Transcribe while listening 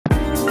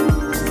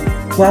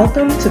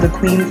Welcome to The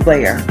Queen's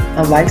Lair,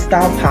 a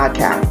lifestyle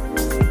podcast.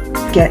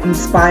 Get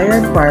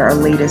inspired by our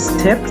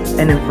latest tips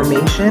and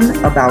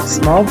information about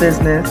small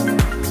business,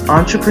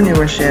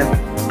 entrepreneurship,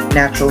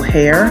 natural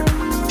hair,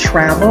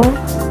 travel,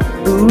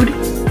 food,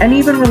 and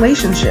even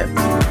relationships.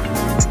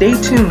 Stay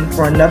tuned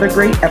for another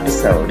great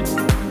episode.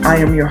 I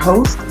am your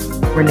host,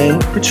 Renee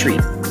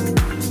Patrice.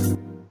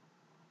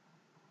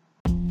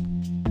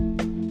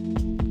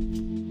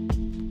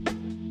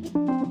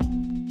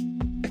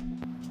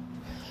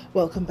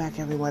 Welcome back,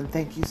 everyone.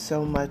 Thank you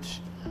so much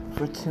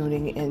for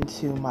tuning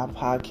into my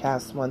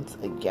podcast once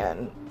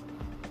again.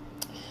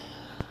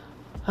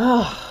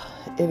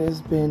 It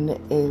has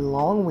been a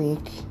long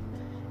week,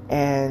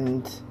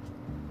 and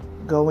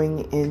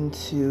going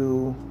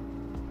into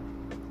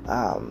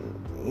a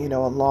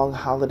long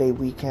holiday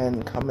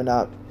weekend coming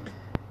up,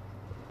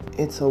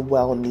 it's a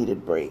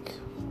well-needed break.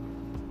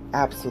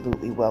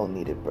 Absolutely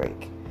well-needed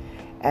break.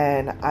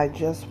 And I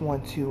just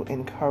want to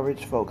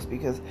encourage folks,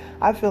 because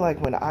I feel like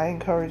when I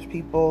encourage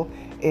people,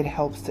 it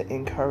helps to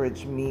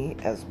encourage me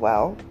as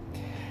well.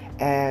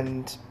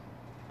 And,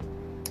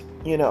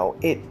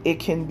 it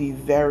can be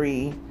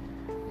very,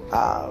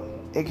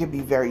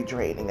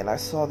 draining. And I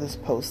saw this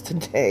post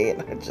today,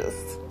 and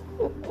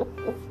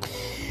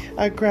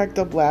I cracked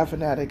up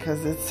laughing at it,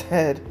 because it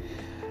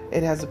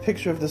has a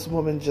picture of this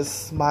woman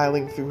just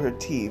smiling through her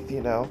teeth,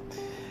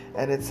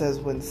 and it says,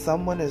 when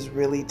someone is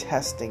really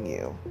testing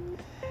you,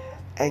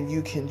 and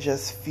you can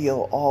just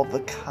feel all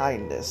the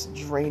kindness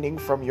draining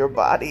from your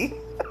body.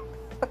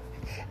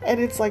 And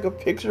it's like a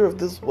picture of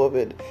this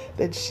woman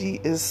that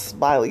she is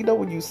smiling.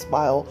 When you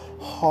smile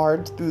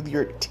hard through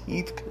your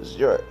teeth because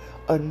you're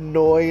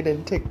annoyed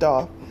and ticked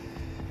off.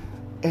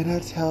 And I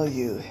tell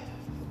you,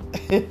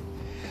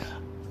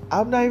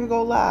 I'm not even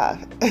gonna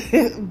lie.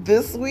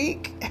 This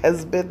week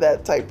has been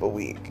that type of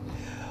week.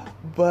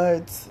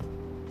 But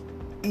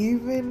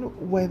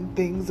even when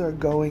things are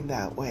going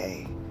that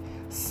way,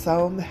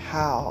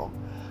 somehow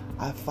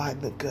I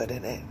find the good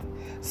in it.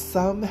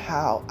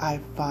 Somehow I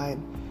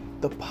find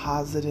the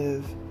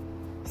positive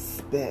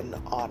spin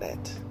on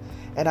it.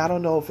 And I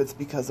don't know if it's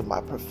because of my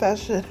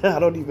profession. I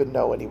don't even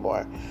know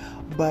anymore.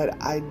 But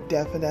I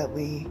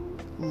definitely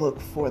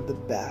look for the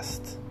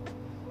best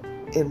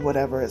in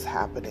whatever is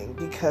happening,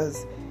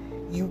 because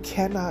you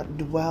cannot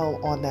dwell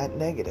on that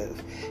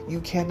negative. You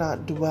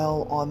cannot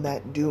dwell on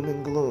that doom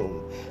and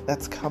gloom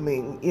that's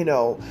coming,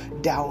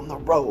 down the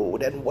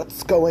road, and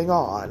what's going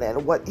on,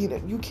 and what,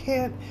 you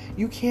can't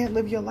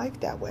live your life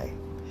that way.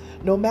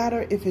 No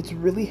matter if it's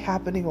really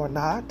happening or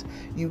not,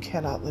 you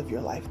cannot live your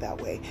life that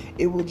way.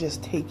 It will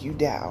just take you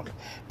down.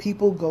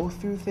 People go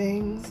through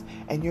things,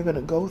 and you're going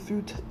to go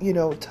through,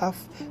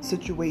 tough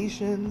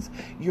situations.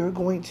 You're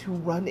going to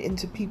run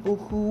into people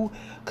who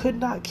could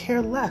not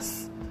care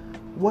less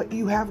what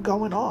you have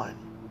going on.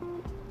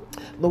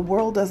 The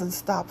world doesn't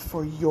stop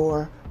for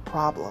your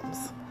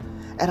problems.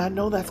 And I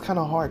know that's kind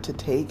of hard to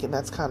take, and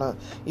that's kind of,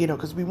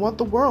 because we want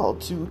the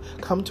world to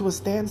come to a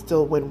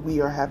standstill when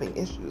we are having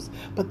issues.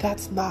 But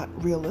that's not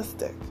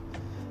realistic.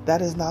 That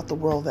is not the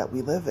world that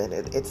we live in.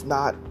 It's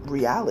not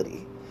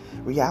reality.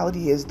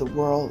 Reality is the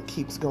world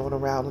keeps going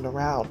around and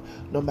around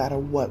no matter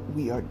what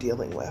we are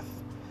dealing with.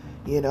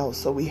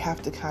 So we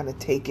have to kind of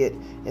take it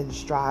in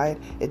stride.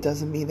 It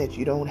doesn't mean that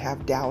you don't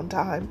have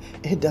downtime.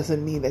 It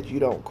doesn't mean that you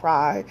don't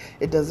cry.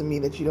 It doesn't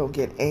mean that you don't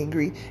get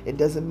angry. It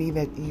doesn't mean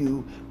that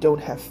you don't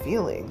have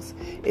feelings.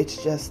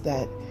 It's just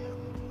that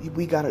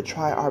we got to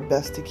try our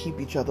best to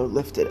keep each other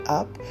lifted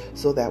up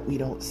so that we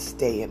don't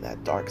stay in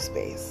that dark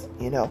space,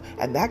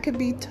 and that can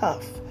be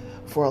tough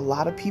for a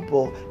lot of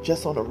people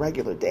just on a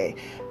regular day.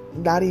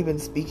 Not even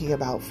speaking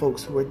about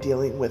folks who are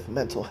dealing with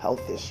mental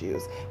health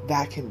issues.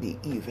 That can be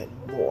even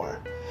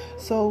more.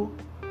 So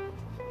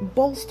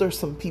bolster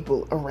some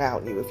people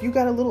around you. If you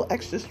got a little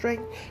extra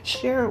strength,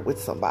 share it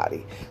with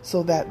somebody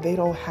so that they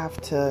don't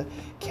have to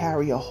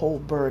carry a whole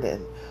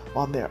burden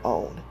on their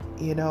own.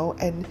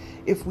 And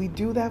if we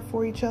do that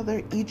for each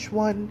other, each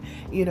one,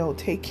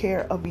 take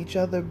care of each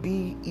other,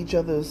 be each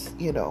other's,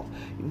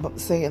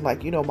 saying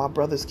like, my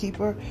brother's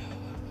keeper,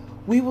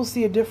 we will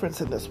see a difference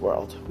in this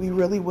world. We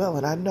really will.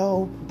 And I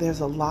know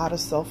there's a lot of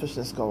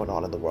selfishness going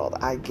on in the world.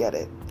 I get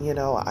it.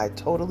 I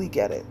totally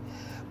get it.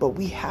 But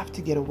we have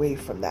to get away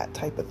from that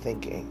type of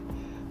thinking.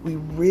 We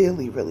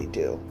really, really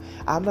do.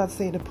 I'm not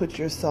saying to put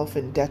yourself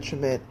in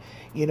detriment,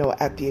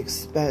 at the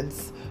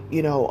expense,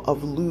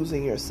 of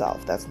losing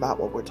yourself. That's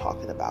not what we're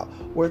talking about.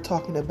 We're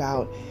talking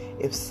about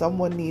if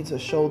someone needs a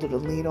shoulder to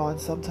lean on,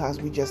 sometimes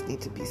we just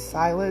need to be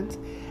silent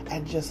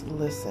and just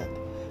listen.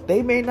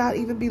 They may not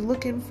even be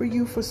looking for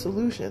you for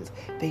solutions.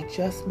 They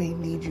just may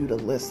need you to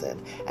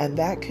listen. And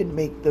that could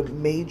make the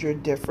major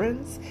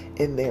difference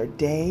in their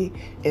day,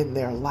 in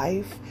their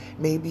life,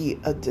 maybe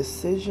a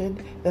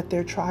decision that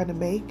they're trying to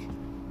make.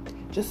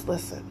 Just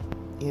listen,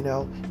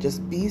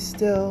 just be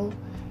still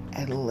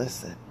and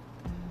listen,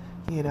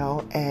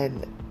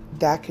 and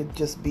that could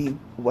just be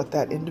what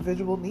that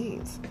individual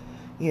needs,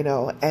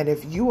 and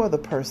if you are the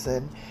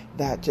person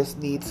that just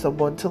needs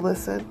someone to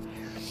listen,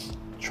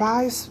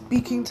 try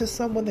speaking to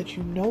someone that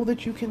you know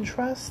that you can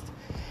trust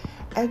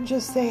and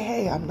just say,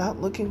 hey, I'm not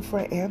looking for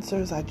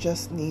answers. I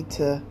just need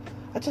to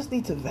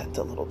vent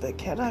a little bit.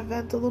 Can I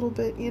vent a little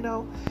bit,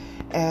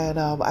 And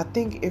I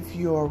think if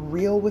you're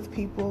real with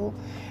people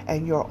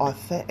and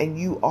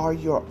you are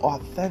your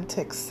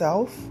authentic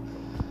self,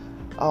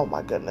 oh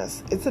my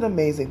goodness, it's an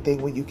amazing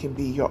thing when you can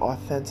be your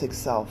authentic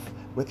self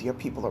with your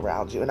people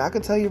around you. And I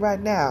can tell you right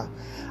now,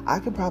 I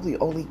could probably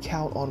only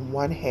count on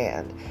one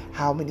hand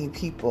how many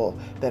people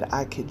that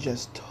I could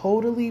just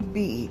totally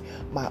be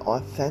my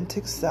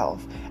authentic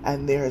self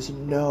and there's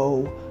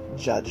no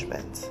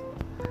judgment.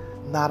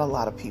 Not a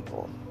lot of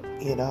people,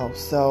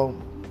 So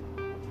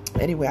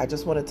anyway, I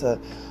just wanted to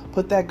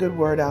put that good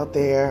word out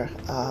there.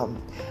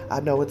 I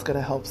know it's going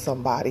to help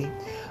somebody.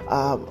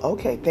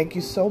 Okay, thank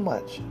you so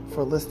much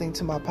for listening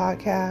to my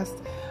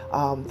podcast.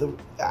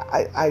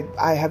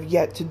 I have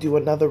yet to do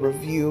another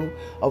review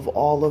of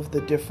all of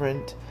the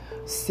different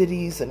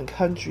cities and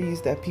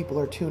countries that people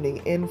are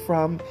tuning in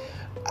from.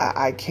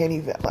 I can't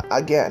even,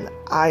 again,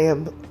 I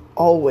am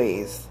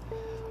always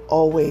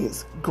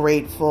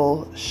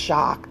grateful,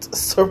 shocked,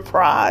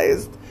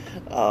 surprised,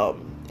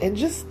 and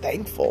just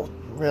thankful,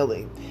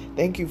 really.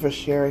 Thank you for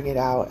sharing it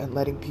out and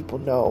letting people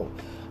know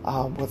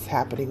what's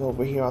happening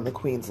over here on the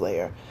Queen's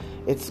Lair.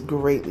 It's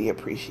greatly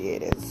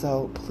appreciated.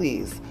 So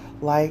please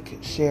like,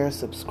 share,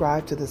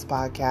 subscribe to this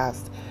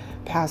podcast,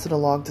 pass it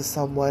along to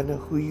someone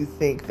who you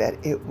think that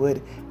it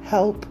would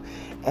help,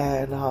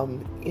 and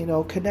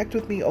connect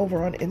with me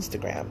over on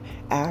Instagram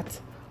at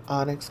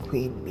Onyx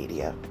Queen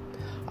Media.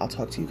 I'll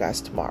talk to you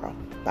guys tomorrow.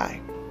 Bye.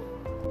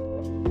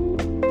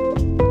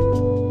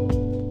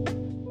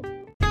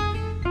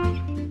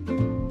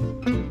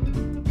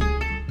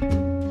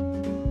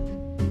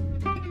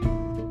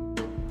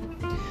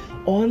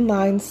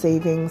 Online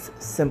savings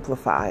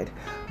simplified.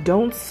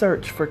 Don't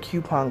search for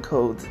coupon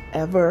codes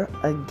ever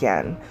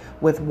again.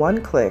 With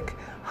one click,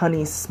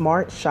 Honey's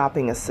smart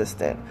shopping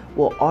assistant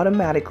will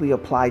automatically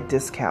apply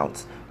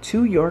discounts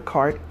to your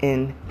cart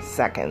in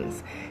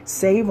seconds.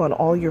 Save on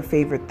all your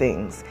favorite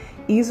things.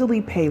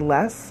 Easily pay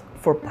less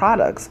for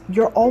products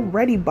you're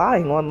already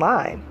buying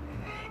online.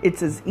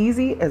 It's as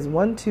easy as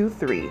 1, 2,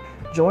 3.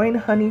 Join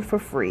Honey for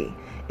free.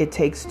 It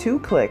takes 2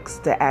 clicks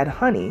to add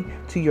Honey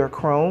to your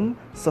Chrome,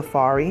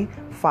 Safari,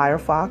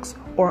 Firefox,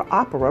 or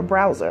Opera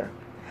browser.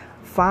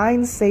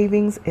 Find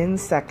savings in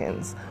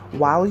seconds.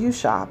 While you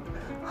shop,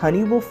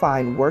 Honey will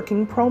find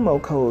working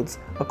promo codes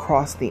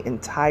across the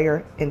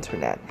entire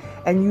internet,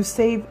 and you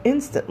save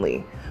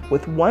instantly.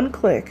 With one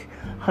click,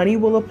 Honey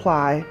will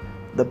apply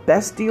the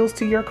best deals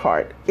to your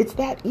cart. It's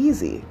that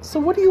easy. So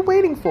what are you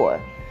waiting for?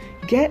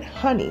 Get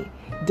Honey.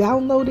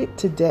 Download it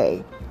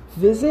today.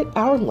 Visit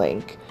our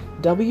link,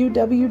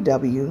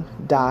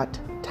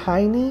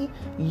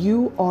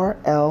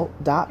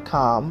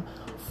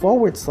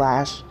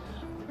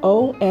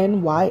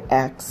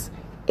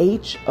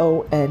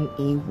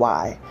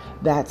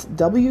 That's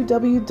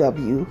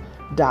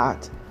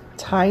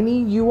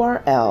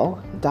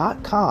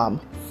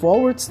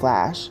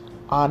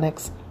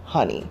www.tinyurl.com/Onyx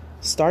Honey.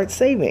 Start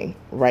saving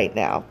right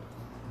now.